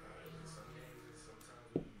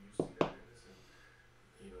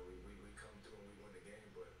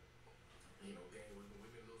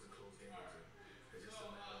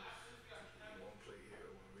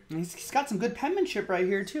 He's got some good penmanship right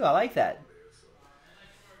here, too. I like that.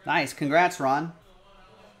 Nice. Congrats, Ron.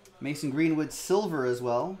 Mason Greenwood silver as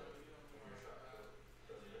well.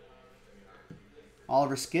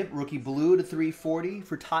 Oliver Skip, rookie blue to 340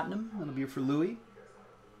 for Tottenham. That'll be for Louis.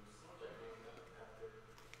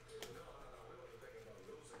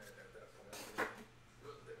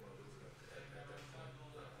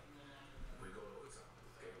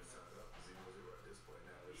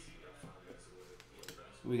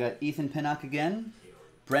 We got Ethan Pinnock again.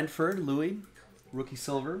 Brentford, Louis, rookie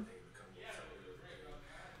silver.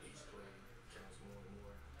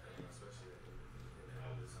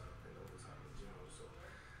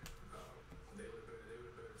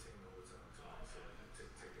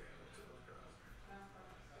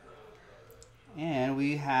 And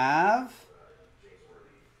we have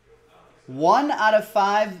 1 out of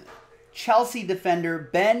 5 Chelsea defender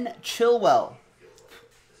Ben Chilwell.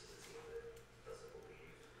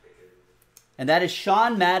 And that is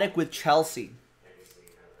Sean Maddock with Chelsea.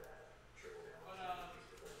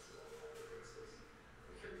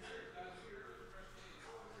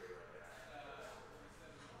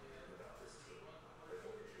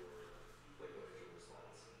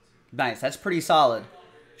 Nice, that's pretty solid.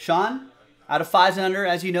 Sean, out of 5s and under,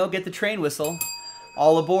 as you know, get the train whistle.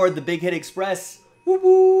 All aboard the Big Hit Express. Whoop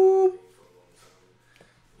whoop.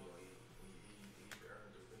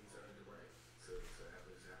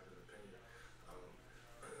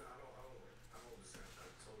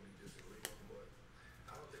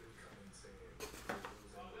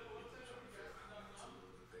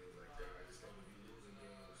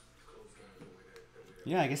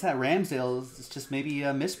 Yeah, I guess that Ramsdale is just maybe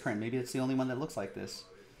a misprint. Maybe it's the only one that looks like this.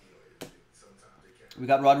 We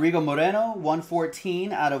got Rodrigo Moreno,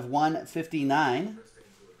 114 out of 159.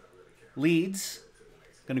 Leeds,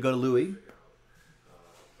 going to go to Louis.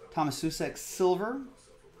 Thomas Susek, silver.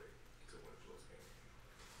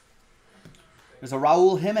 There's a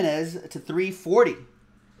Raul Jimenez to 340.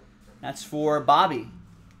 That's for Bobby.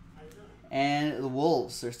 And the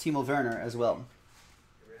Wolves, there's Timo Werner as well.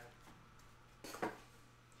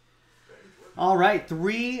 All right,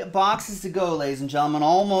 3 boxes to go, ladies and gentlemen.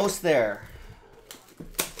 Almost there.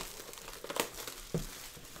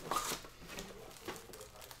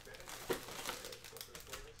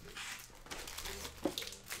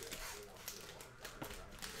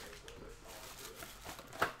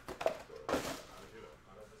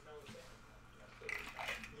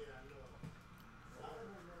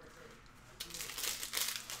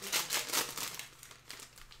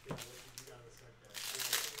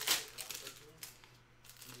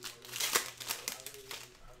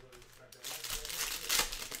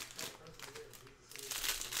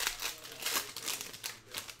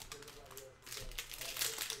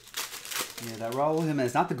 Yeah, that Raul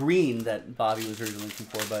Jimenez, not the green that Bobby was originally looking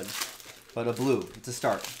for, but a blue. It's a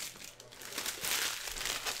start.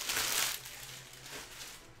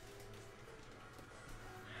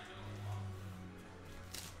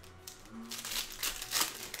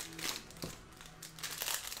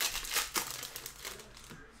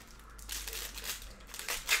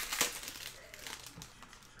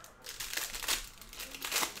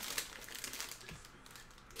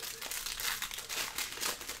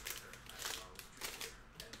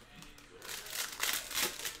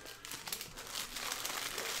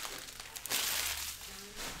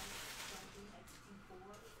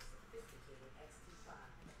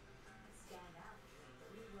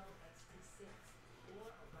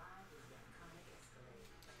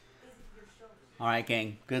 All right,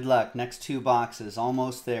 gang. Good luck. Next 2 boxes.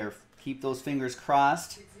 Almost there. Keep those fingers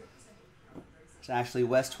crossed. It's Ashley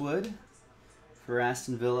Westwood for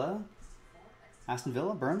Aston Villa. Aston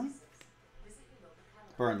Villa? Burnley?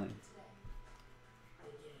 Burnley.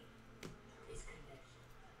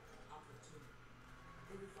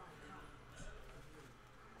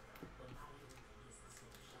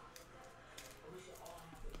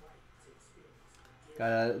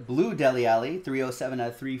 Got a blue Dele Alli, 307 out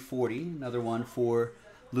of 340. Another one for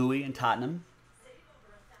Louis and Tottenham.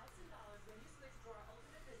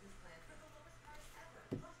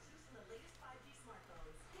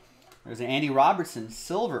 There's an Andy Robertson,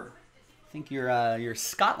 silver. I think you're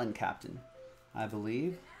Scotland captain, I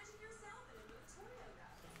believe.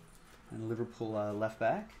 And Liverpool left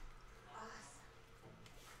back.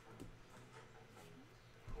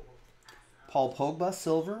 Paul Pogba,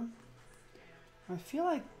 silver. I feel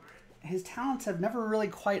like his talents have never really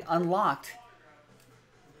quite unlocked.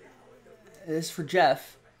 This is for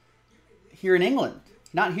Jeff. Here in England.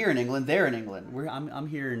 Not here in England, they're in England. I'm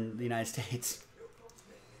here in the United States.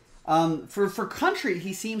 For country,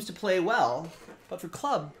 he seems to play well. But for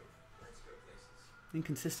club,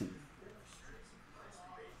 inconsistent.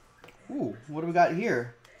 Ooh, what do we got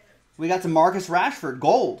here? We got some Marcus Rashford,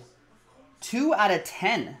 gold. 2 out of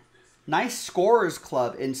 10. Nice Scorers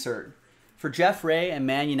Club insert for Jeff Ray and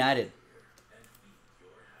Man United.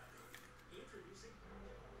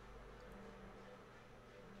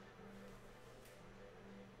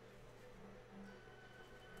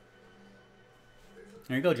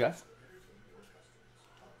 There you go, Jeff.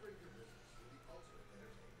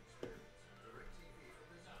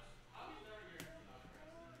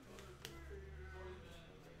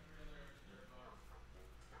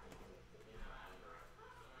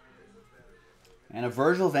 And a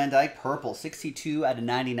Virgil van Dijk purple, 62 out of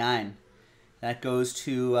 99. That goes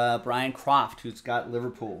to Brian Croft, who's got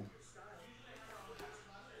Liverpool.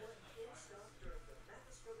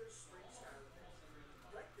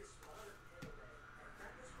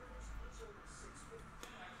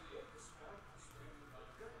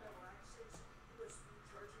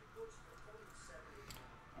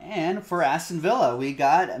 And for Aston Villa, we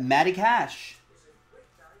got Matty Cash.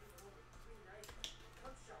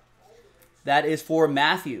 That is for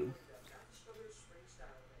Matthew.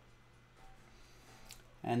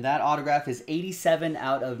 And that autograph is 87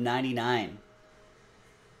 out of 99.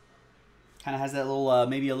 Kind of has that little,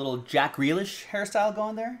 maybe a little Jack Grealish hairstyle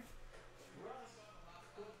going there.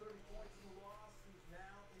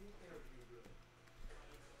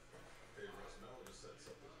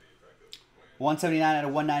 $179 out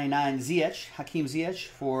of 199. Ziyech, Hakeem Ziyech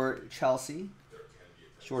for Chelsea.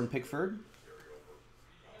 Jordan Pickford.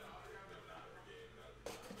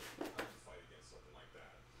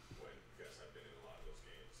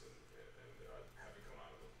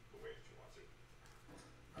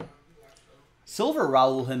 Silver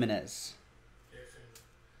Raul Jimenez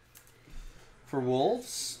for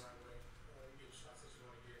Wolves.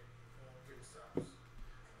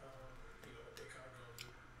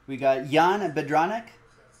 We got Jan Bedranek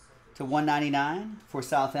to 199 for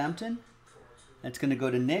Southampton. That's going to go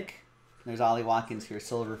to Nick. There's Ollie Watkins here,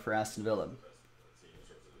 silver for Aston Villa.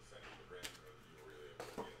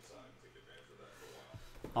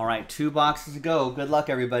 All right, 2 boxes to go. Good luck,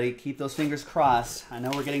 everybody. Keep those fingers crossed. I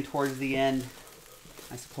know we're getting towards the end.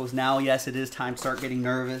 I suppose now, yes, it is time to start getting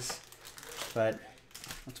nervous. But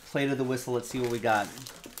let's play to the whistle. Let's see what we got.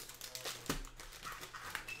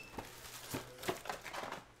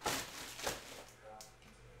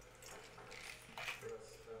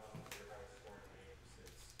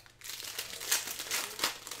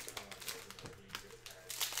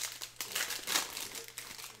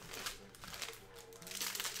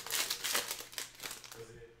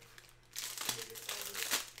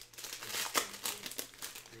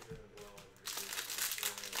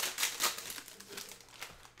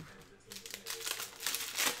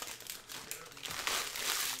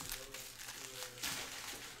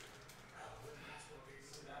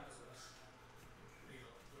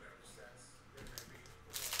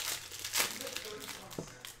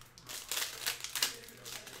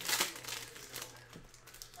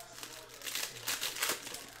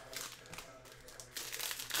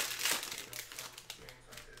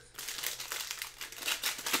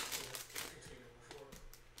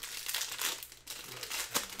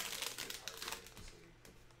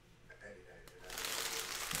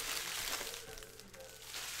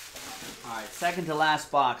 All right, second to last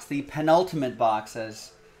box, the penultimate box,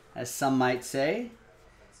 as some might say.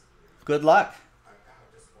 Good luck.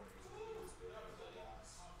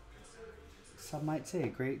 Some might say,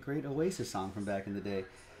 great Oasis song from back in the day.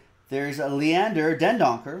 There's a Leander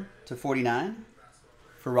Dendoncker to 49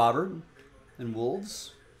 for Robert and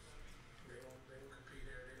Wolves.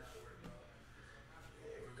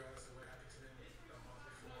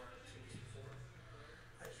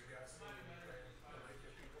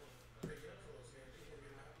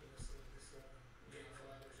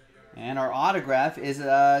 And our autograph is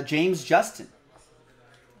James Justin.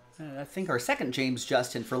 I think our second James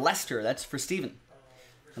Justin for Leicester. That's for Steven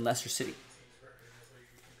in Leicester City.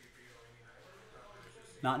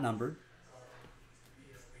 Not numbered.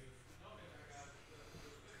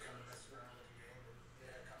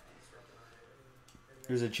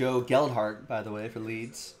 There's a Joe Geldhart, by the way, for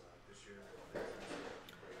Leeds.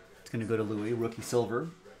 It's going to go to Louis, rookie silver.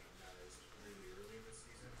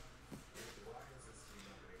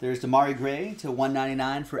 There's Damari Gray to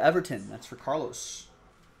 199 for Everton. That's for Carlos.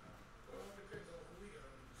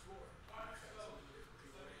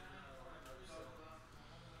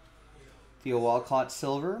 Theo Walcott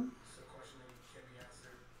silver.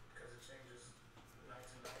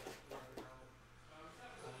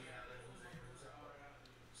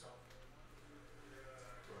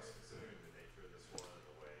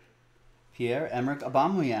 Pierre-Emerick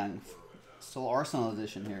Aubameyang. Still Arsenal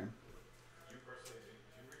edition here.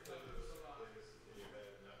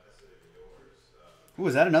 Ooh,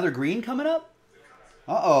 is that another green coming up?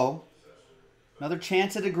 Uh-oh. Another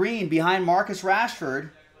chance at a green behind Marcus Rashford.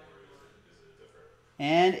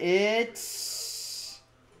 And it's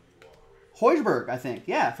Højbjerg, I think.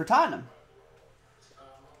 Yeah, for Tottenham.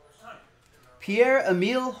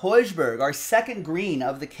 Pierre-Emile Højbjerg, our second green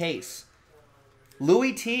of the case.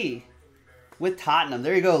 Louis T with Tottenham.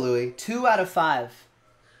 There you go, Louis. 2 out of 5.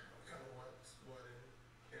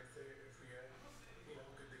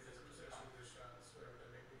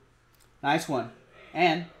 Nice one.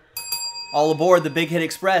 And all aboard the Big Hit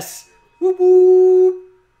Express. Whoop, whoop.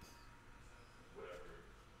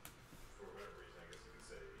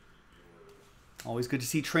 Always good to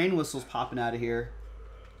see train whistles popping out of here.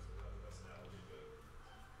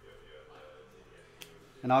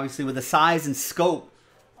 And obviously with the size and scope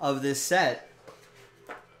of this set,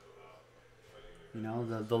 you know,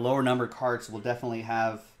 the lower number cards will definitely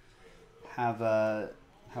have a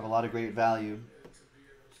lot of great value.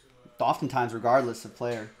 Oftentimes regardless of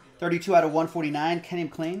player. 32 out of 149, Kenny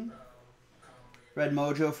McLean. Red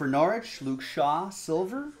Mojo for Norwich, Luke Shaw,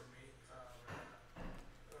 silver.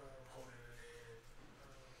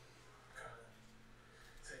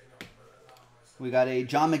 We got a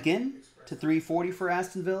John McGinn to 340 for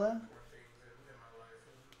Aston Villa.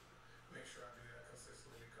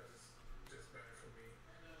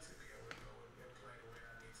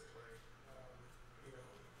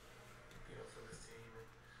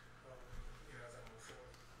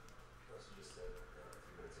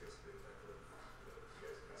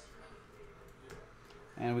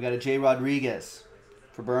 And we got a Jay Rodriguez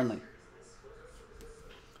for Burnley.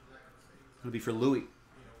 It'll be for Louis.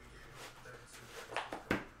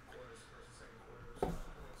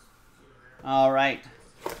 All right.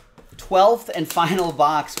 12th and final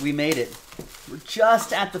box. We made it. We're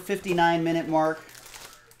just at the 59-minute mark.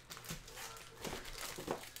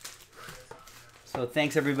 So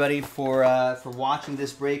thanks everybody for watching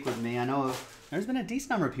this break with me. I know there's been a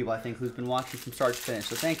decent number of people, I think, who's been watching from start to finish.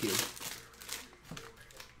 So thank you.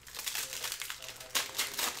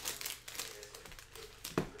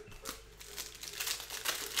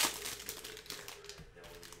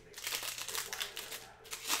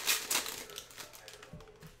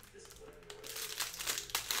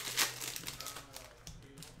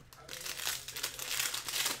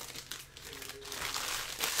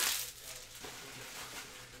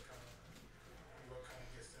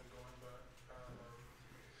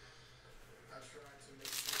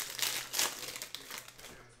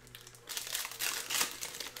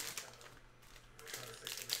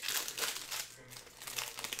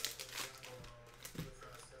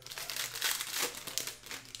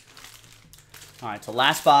 All right, so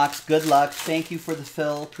last box. Good luck. Thank you for the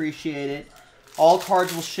fill. Appreciate it. All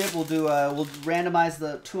cards will ship. We'll randomize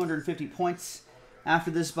the 250 points after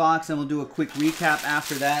this box, and we'll do a quick recap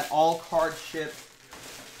after that. All cards ship.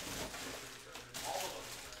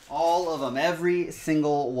 All of them. Every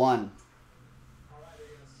single one.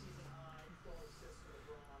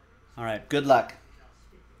 All right, good luck.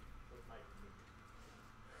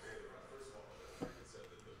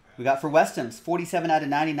 We got for West Ham's 47 out of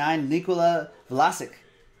 99, Nikola Vlasic.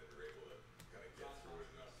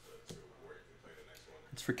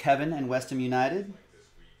 It's for Kevin and West Ham United.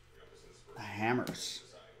 The Hammers.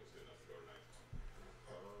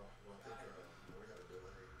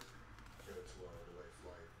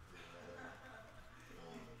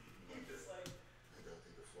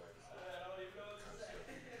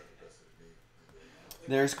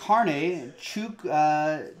 There's Carne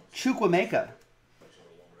Chukwuemeka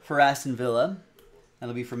for Aston Villa.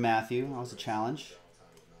 That'll be from Matthew. That was a challenge.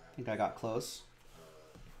 I think I got close.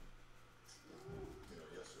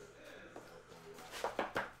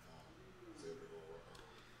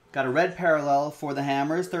 Got a red parallel for the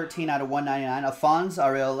Hammers. 13 out of 199. Alphonse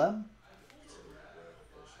Areola.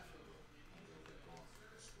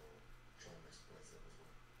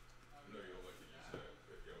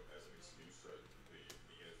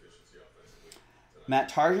 Matt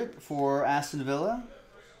Targett for Aston Villa.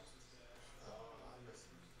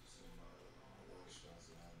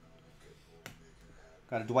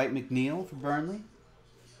 Got a Dwight McNeil for Burnley.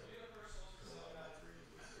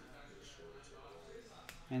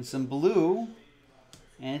 And some blue.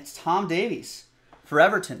 And it's Tom Davies for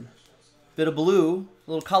Everton. Bit of blue. A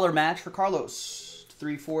little color match for Carlos.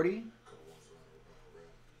 340.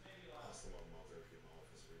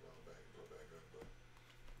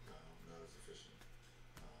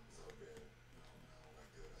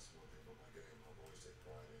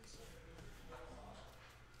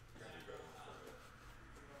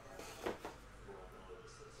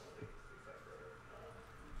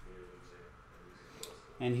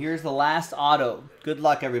 And here's the last auto. Good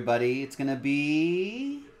luck, everybody. It's gonna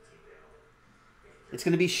be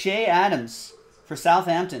Shea Adams for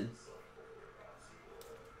Southampton.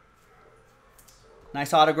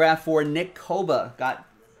 Nice autograph for Nick Koba. Got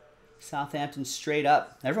Southampton straight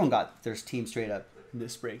up. Everyone got their team straight up in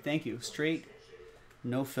this break. Thank you. Straight,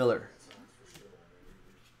 no filler.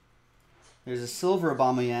 There's a silver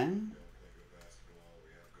Aubameyang.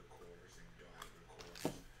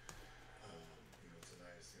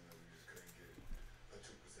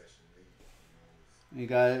 You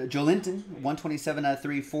got Joelinton, 127 out of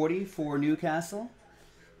 340 for Newcastle.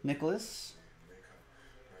 Nicholas.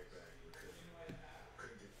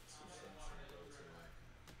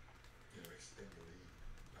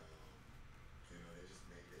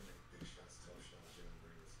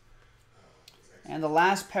 And the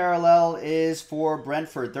last parallel is for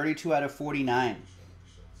Brentford, 32 out of 49.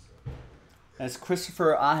 That's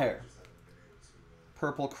Christopher Aher.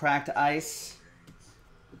 Purple cracked ice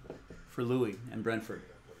for Louis and Brentford.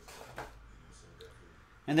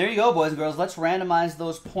 And there you go, boys and girls. Let's randomize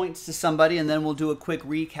those points to somebody, and then we'll do a quick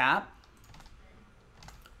recap.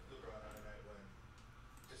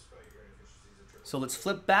 So let's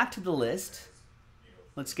flip back to the list.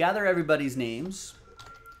 Let's gather everybody's names.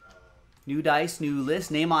 New dice, new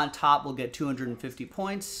list. Name on top will get 250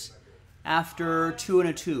 points. After 2 and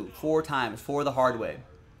a 2, 4 times, for the hard way.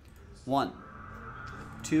 1,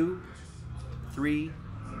 2, 3,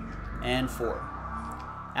 and 4.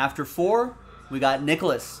 After 4, we got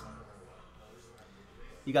Nicholas.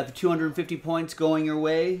 You got the 250 points going your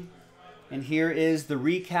way. And here is the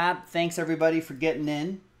recap. Thanks, everybody, for getting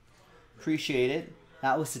in. Appreciate it.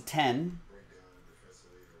 That was a 10.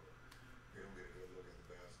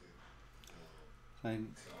 I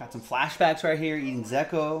got some flashbacks right here. Eden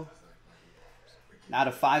Dzeko. Out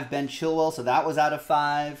of 5, Ben Chilwell. So that was out of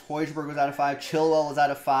 5. Højbjerg was out of 5. Chilwell was out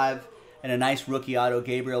of 5. And a nice rookie auto,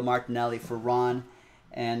 Gabriel Martinelli for Ron.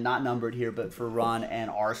 And not numbered here, but for Ron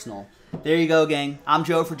and Arsenal. There you go, gang. I'm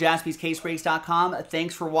Joe for JaspysCaseBreaks.com.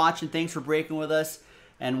 Thanks for watching. Thanks for breaking with us.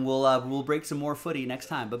 And we'll break some more footy next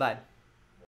time. Bye-bye.